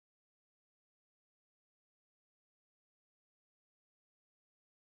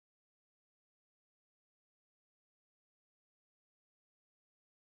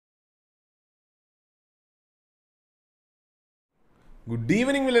Good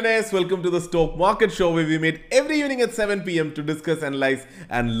evening, millionaires. Welcome to the Stock Market Show, where we meet every evening at 7 p.m. to discuss, analyze,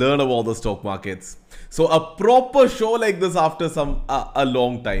 and learn about the stock markets. So, a proper show like this after a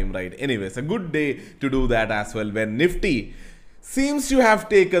long time, right? Anyways, a good day to do that as well. When Nifty seems to have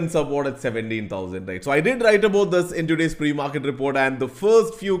taken support at 17,000, right? So I did write about this in today's pre-market report, and the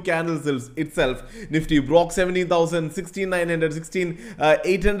first few candles itself, Nifty broke 17,000, 16,900,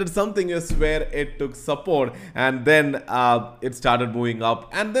 16,800 something is where it took support, and then it started moving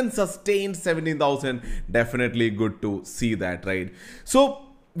up and then sustained 17,000. Definitely good to see that, right? So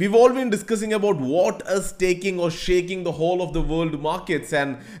we've all been discussing about what is taking or shaking the whole of the world markets,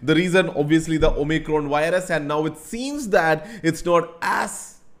 and the reason obviously the Omicron virus, and now it seems that it's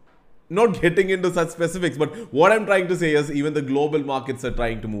not getting into such specifics, but what I'm trying to say is even the global markets are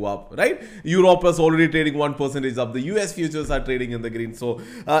trying to move up, right? Europe is already trading 1% up. The US futures are trading in the green. So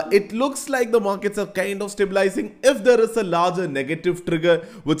it looks like the markets are kind of stabilizing. If there is a larger negative trigger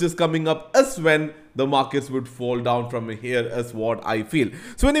which is coming up, is when the markets would fall down from here, is what I feel.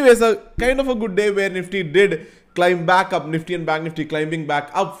 So anyways, a kind of a good day where Nifty did climb back up, Nifty and Bank Nifty climbing back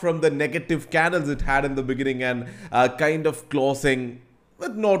up from the negative candles it had in the beginning, and kind of closing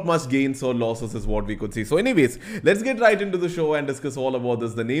with not much gains or losses is what we could see. So anyways, let's get right into the show and discuss all about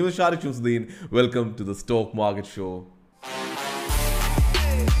this. The name is Sharik Shamsuddin. Welcome to the Stock Market Show.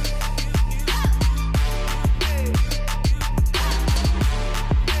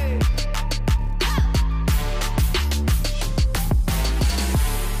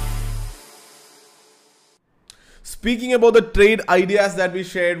 Speaking about the trade ideas that we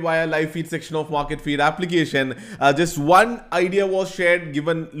shared via live feed section of market feed application, just one idea was shared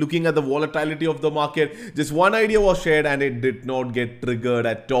given looking at the volatility of the market. Just one idea was shared and it did not get triggered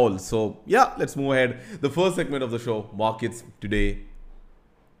at all. So yeah, let's move ahead. The first segment of the show, markets today.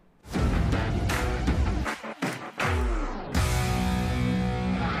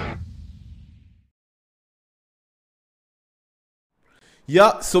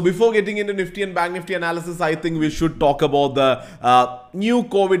 Yeah, so before getting into Nifty and Bank Nifty analysis, I think we should talk about the new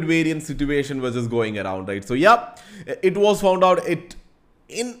COVID variant situation which is going around, right? So yeah, it was found out in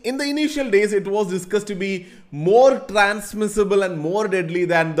the initial days, it was discussed to be more transmissible and more deadly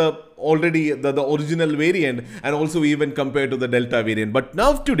than the original variant, and also even compared to the Delta variant. But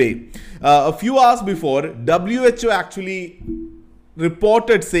now today, a few hours before, WHO actually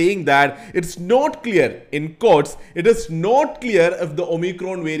reported saying that it's not clear, in quotes, it is not clear if the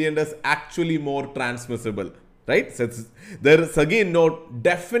Omicron variant is actually more transmissible, right? So there is again no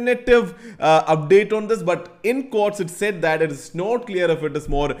definitive update on this, but in quotes it said that it is not clear if it is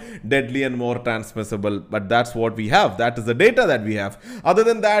more deadly and more transmissible. But that's what we have. That is the data that we have. Other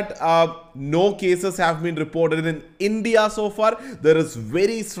than that, no cases have been reported in India so far. There is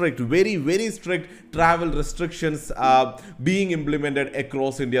very strict travel restrictions being implemented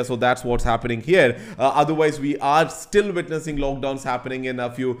across India. So that's what's happening here. Otherwise, we are still witnessing lockdowns happening in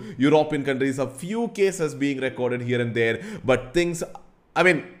a few European countries. A few cases being recorded here and there. But things, I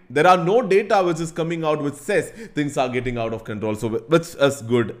mean, there are no data which is coming out which says things are getting out of control. So which is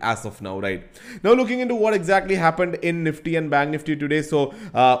good as of now, right? Now looking into what exactly happened in Nifty and Bank Nifty today. So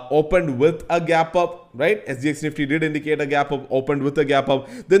opened with a gap up, right? SGX Nifty did indicate a gap up, opened with a gap up.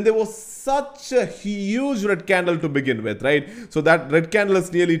 Then there was such a huge red candle to begin with, right? So that red candle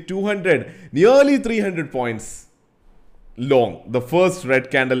is nearly 300 points long, the first red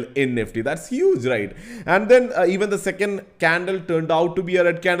candle in Nifty. That's huge, right? And then even the second candle turned out to be a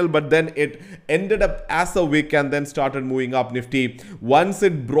red candle, but then it ended up as a wick and then started moving up. Nifty, once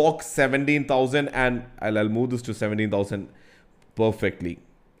it broke 17,000, and I'll move this to 17,000 perfectly.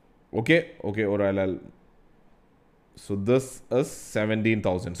 Okay, or I'll so this is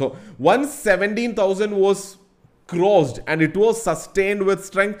 17,000. So once 17,000 was crossed and it was sustained with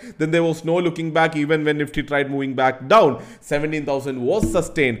strength, then there was no looking back. Even when Nifty tried moving back down, 17,000 was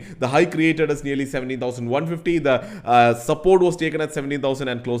sustained. The high created is nearly 17,150. The support was taken at 17,000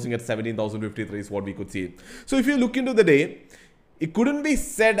 and closing at 17,053 is what we could see. So if you look into the day, it couldn't be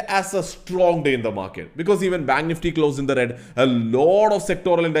said as a strong day in the market, because even Bank Nifty closed in the red. A lot of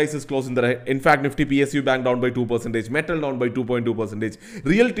sectoral indices closed in the red. In fact, Nifty PSU Bank down by 2%, Metal down by 2.2%,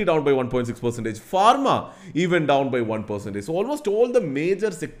 Realty down by 1.6%, Pharma even down by 1%. So almost all the major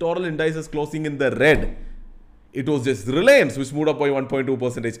sectoral indices closing in the red. It was just Reliance which moved up by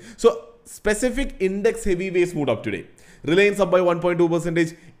 1.2%. So specific index heavyweights moved up today. Reliance up by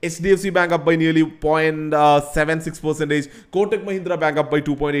 1.2%, HDFC Bank up by nearly 0.76%, Kotak Mahindra Bank up by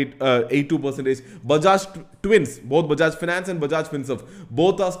 2.82%, Bajaj Twins, both Bajaj Finance and Bajaj Finserv,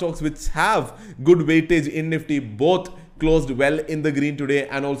 both are stocks which have good weightage in Nifty, both closed well in the green today,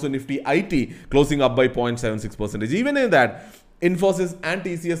 and also Nifty IT closing up by 0.76%. Even in that, Infosys and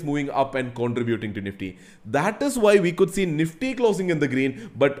TCS moving up and contributing to Nifty. That is why we could see Nifty closing in the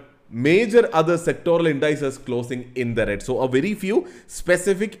green, but major other sectoral indices closing in the red. So a very few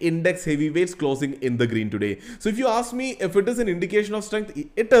specific index heavyweights closing in the green today. So if you ask me if it is an indication of strength,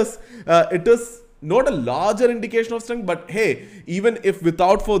 it is. It is not a larger indication of strength, but hey, even if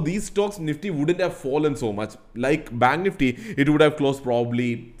without for these stocks, Nifty wouldn't have fallen so much. Like Bank Nifty, it would have closed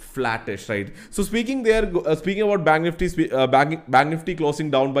probably flattish, right? So speaking about Bank Nifty, Bank Nifty closing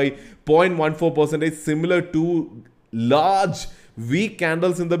down by 0.14%, similar to large weak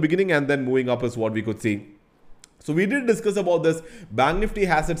candles in the beginning and then moving up is what we could see. So we did discuss about this. Bank Nifty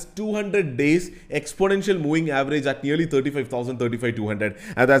has its 200 days exponential moving average at nearly 35,000, 35,200,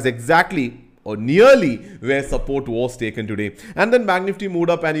 and that's exactly or nearly where support was taken today. And then Bank Nifty moved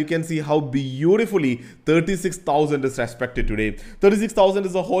up and you can see how beautifully 36,000 is respected today. 36,000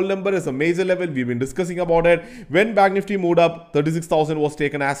 is a whole number, is a major level. We've been discussing about it. When Bank Nifty moved up, 36,000 was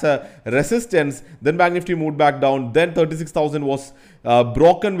taken as a resistance. Then Bank Nifty moved back down. Then 36,000 was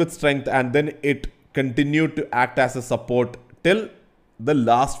broken with strength, and then it continued to act as a support till the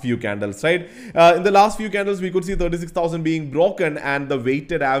last few candles, right? In the last few candles, we could see 36,000 being broken and the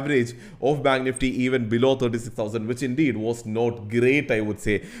weighted average of Bank Nifty even below 36,000, which indeed was not great, I would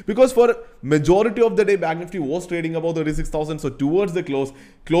say, because for majority of the day, Bank Nifty was trading above 36,000. So towards the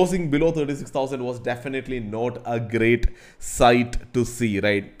closing below 36,000 was definitely not a great sight to see,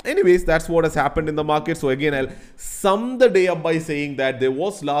 right? Anyways, that's what has happened in the market. So again, I'll sum the day up by saying that there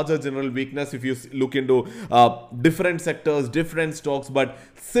was larger general weakness if you look into different sectors, different stocks. But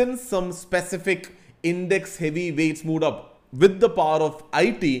since some specific index heavy weights moved up with the power of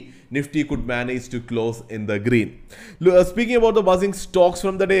IT, Nifty could manage to close in the green. Speaking about the buzzing stocks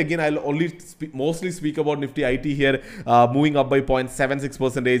from the day, again, I'll only mostly speak about Nifty IT here, moving up by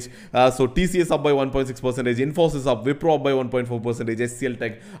 0.76%. So TCS up by 1.6%, Infosys up, Wipro up by 1.4%, SCL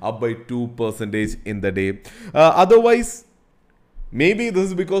Tech up by 2% in the day. Otherwise, maybe this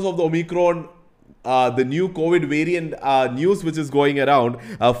is because of the Omicron, the new COVID variant news which is going around.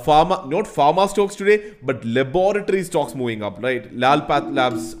 Not pharma stocks today, but laboratory stocks moving up, right? Lalpath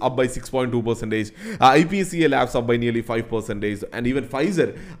Labs up by 6.2%, IPCA Labs up by nearly 5%, and even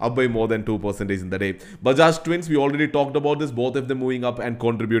Pfizer up by more than 2% in the day. Bajaj Twins, we already talked about this, both of them moving up and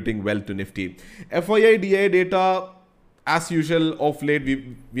contributing well to Nifty. FII DI data, as usual, of late,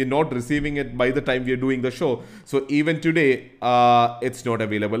 we're not receiving it by the time we're doing the show. So even today, it's not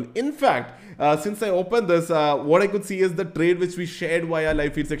available. In fact, since I opened this, what I could see is the trade which we shared via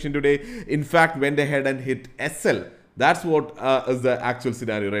live feed section today, in fact, went ahead and hit SL. That's what is the actual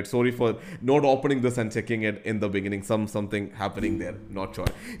scenario, right? Sorry for not opening this and checking it in the beginning. Something happening there, not sure.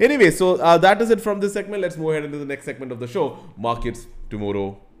 Anyway, so that is it from this segment. Let's move ahead into the next segment of the show, Markets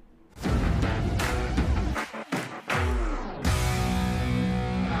Tomorrow.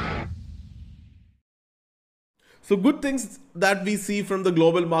 So good things that we see from the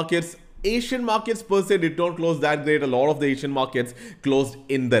global markets. Asian markets per se did not close that great. A lot of the Asian markets closed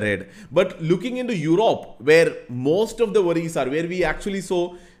in the red. But looking into Europe, where most of the worries are, where we actually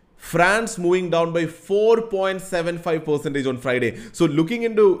saw France moving down by 4.75% on Friday. So looking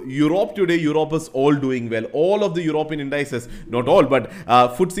into Europe today, Europe is all doing well. All of the European indices, not all, but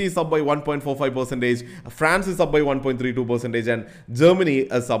FTSE is up by 1.45%, France is up by 1.32%, and Germany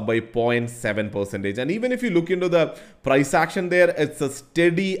is up by 0.7%. And even if you look into the price action there, it's a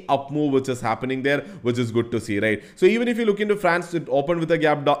steady up move which is happening there, which is good to see, right? So even if you look into France, it opened with a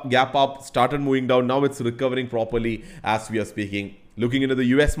gap up, started moving down. Now it's recovering properly as we are speaking. Looking into the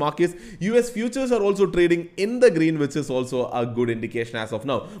US markets, US futures are also trading in the green, which is also a good indication as of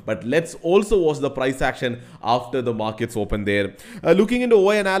now. But let's also watch the price action after the markets open there. Looking into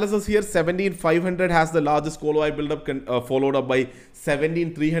OI analysis here, 17,500 has the largest call OI buildup, followed up by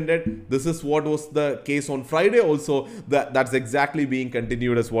 17,300. This is what was the case on Friday also. That's exactly being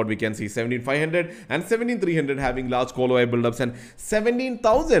continued as what we can see. 17,500 and 17,300 having large call OI buildups, and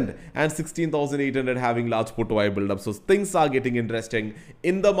 17,000 and 16,800 having large put OI buildups. So things are getting interesting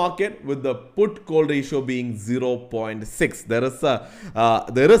in the market with the put call ratio being 0.6.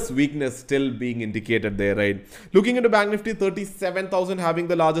 There is weakness still being indicated there, right? Looking into Bank Nifty, 37,000 having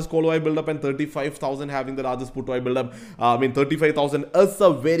the largest call OI buildup and 35,000 having the largest put OI buildup. 35,000 is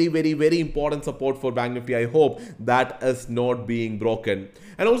a very, very, very important support for Bank Nifty. I hope that is not being broken.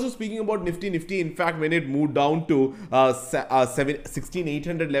 And also speaking about Nifty, in fact, when it moved down to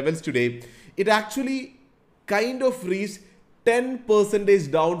 16,800 levels today, it actually kind of reached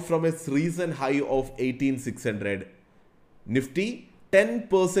 10% down from its recent high of 18,600. Nifty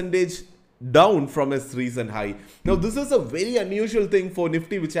 10% down from its recent high. Now, this is a very unusual thing for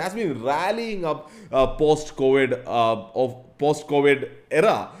Nifty, which has been rallying up post-COVID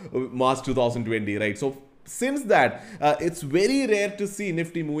era, March 2020, right? So since that, it's very rare to see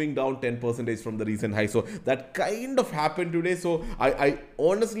Nifty moving down 10% from the recent high. So that kind of happened today. So I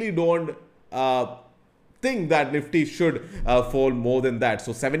honestly don't think that Nifty should fall more than that.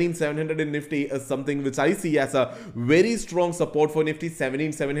 So 17,700 in Nifty is something which I see as a very strong support for Nifty.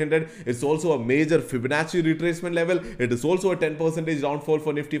 17,700. It's also a major Fibonacci retracement level. It is also a 10% downfall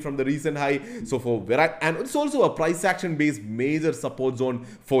for Nifty from the recent high. So and it's also a price action based major support zone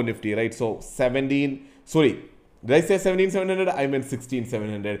for Nifty, right? So did I say 17,700? I meant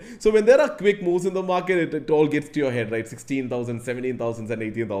 16,700. So when there are quick moves in the market, it all gets to your head, right? 16,000, 17,000 and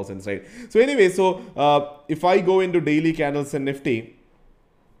 18,000, right? So anyway, if I go into daily candles in Nifty,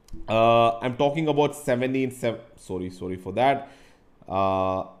 I'm talking about 17,700. Sorry for that.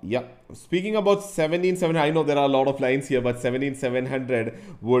 Yeah, speaking about 17,700, I know there are a lot of lines here, but 17,700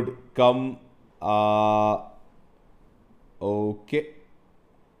 would come. Okay.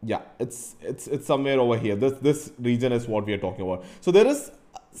 Yeah, it's somewhere over here. This region is what we are talking about. So there is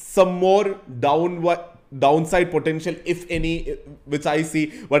some more downside potential, if any, which I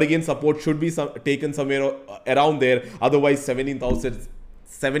see. But again, support should be taken somewhere around there. Otherwise, 17,000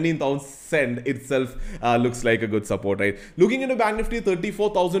 itself looks like a good support, right? Looking into Bank Nifty,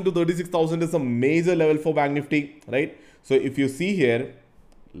 34,000 to 36,000 is a major level for Bank Nifty, right? So if you see here,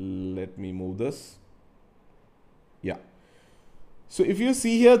 let me move this. Yeah. So if you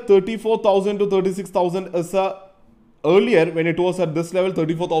see here, 34,000 to 36,000 is earlier when it was at this level,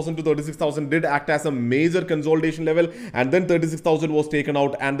 34,000 to 36,000 did act as a major consolidation level, and then 36,000 was taken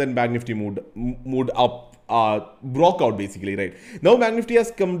out, and then Bank Nifty moved up, broke out basically, right? Now Bank Nifty has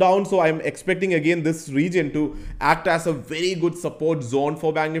come down, so I'm expecting again this region to act as a very good support zone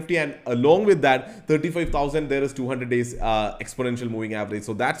for Bank Nifty, and along with that 35,000 there is 200 days exponential moving average.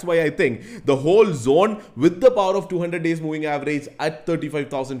 So that's why I think the whole zone with the power of 200 days moving average at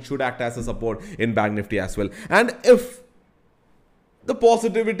 35,000 should act as a support in Bank Nifty as well. And if the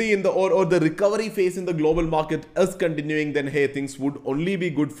positivity in the or the recovery phase in the global market is continuing, then hey, things would only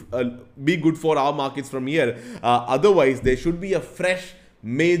be good for our markets from here. Otherwise, there should be a fresh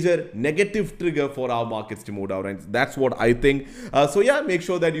major negative trigger for our markets to move down, and that's what I think. So yeah, make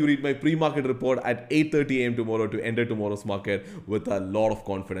sure that you read my pre-market report at 8:30 a.m. tomorrow to enter tomorrow's market with a lot of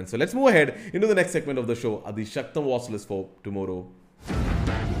confidence. So let's move ahead into the next segment of the show, the Shaktam watch list for tomorrow.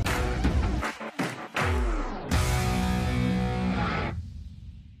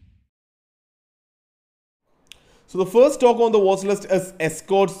 So the first stock on the watch list is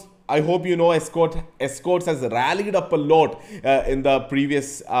Escorts. I hope you know Escorts has rallied up a lot in the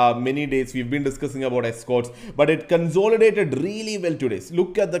previous many days. We've been discussing about Escorts, but it consolidated really well today. So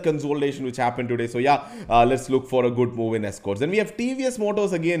look at the consolidation which happened today. So yeah, let's look for a good move in Escorts. Then we have TVS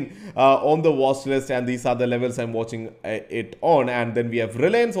Motors again on the watch list, and these are the levels I'm watching it on. And then we have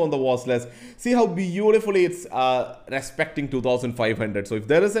Reliance on the watch list. See how beautifully it's respecting 2,500. So if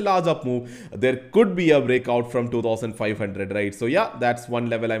there is a large up move, there could be a breakout from 2,500, right? So yeah, that's one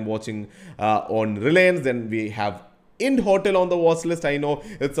level I'm watching on Reliance. Then we have Ind Hotel on the watch list. I know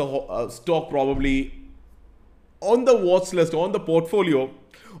it's a stock probably on the watch list, on the portfolio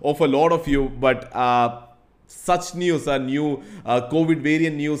of a lot of you, but such news, new COVID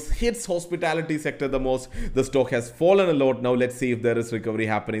variant news hits hospitality sector the most. The stock has fallen a lot. Now let's see if there is recovery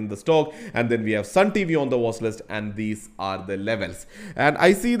happening in the stock. And then we have Sun TV on the watch list, and these are the levels. And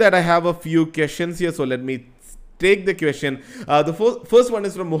I see that I have a few questions here, so let me take the question. The first one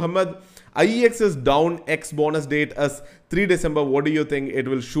is from Muhammad. IEX is down, X bonus date as 3 December. What do you think? It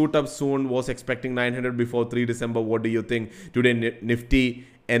will shoot up soon. Was expecting 900 before 3 December. What do you think? Today Nifty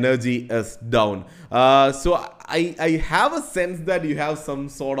energy is down. So I have a sense that you have some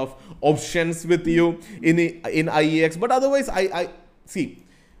sort of options with you in IEX, but otherwise I see,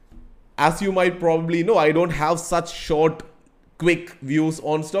 as you might probably know, I don't have such short quick views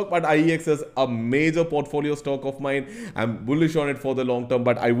on stock, but IEX is a major portfolio stock of mine. I'm bullish on it for the long term,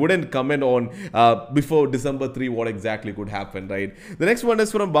 but I wouldn't comment on before December 3 what exactly could happen, right? The next one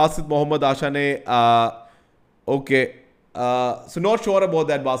is from Basit Mohammed Ashane. Okay. So not sure about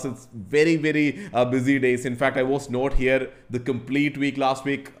that, boss. It's very busy days. In fact, I was not here the complete week last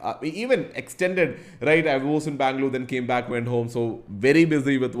week, even extended, right? I was in Bangalore, then came back, went home. So very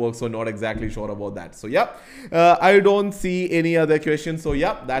busy with work, so not exactly sure about that. So yeah, I don't see any other questions. So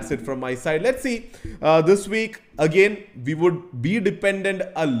yeah, that's it from my side. Let's see this week again, we would be dependent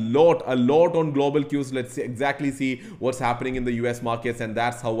a lot on global cues. Let's exactly see what's happening in the US markets, and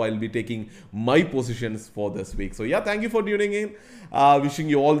that's how I'll be taking my positions for this week. So yeah, thank you for tuning in. Wishing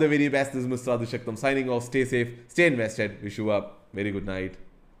you all the very best. This is Mr. Adishaktam signing off. Stay safe, stay invested. Wish you a very good night.